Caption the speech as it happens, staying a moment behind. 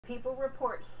People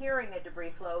report hearing a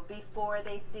debris flow before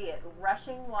they see it.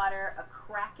 Rushing water, a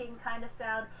cracking kind of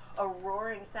sound, a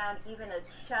roaring sound, even a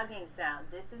chugging sound.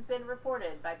 This has been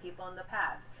reported by people in the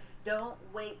past. Don't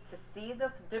wait to see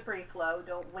the debris flow.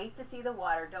 Don't wait to see the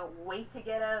water. Don't wait to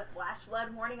get a flash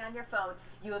flood warning on your phone.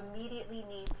 You immediately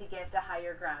need to get to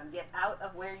higher ground. Get out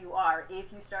of where you are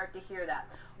if you start to hear that.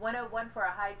 101 for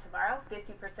a high tomorrow,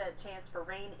 50% chance for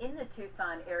rain in the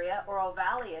Tucson area. Oro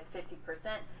Valley at 50%,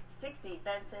 60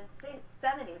 Benson,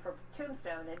 70 for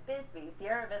Tombstone and Bisbee,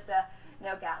 Sierra Vista,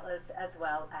 Nogales, as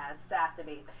well as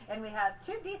Sassabee. And we have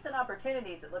two decent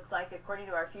opportunities, it looks like, according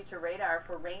to our future radar,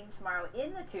 for rain tomorrow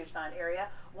in the Tucson area.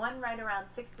 One right around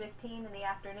 6:15 in the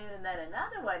afternoon, and then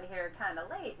another one here kind of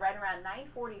late, right around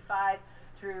 9:45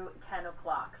 through 10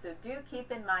 o'clock. So do keep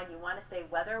in mind you want to stay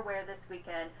weather aware this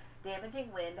weekend.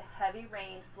 Damaging wind, heavy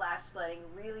rain, flash flooding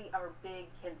really are big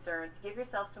concerns. Give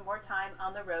yourself some more time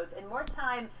on the roads and more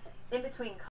time in between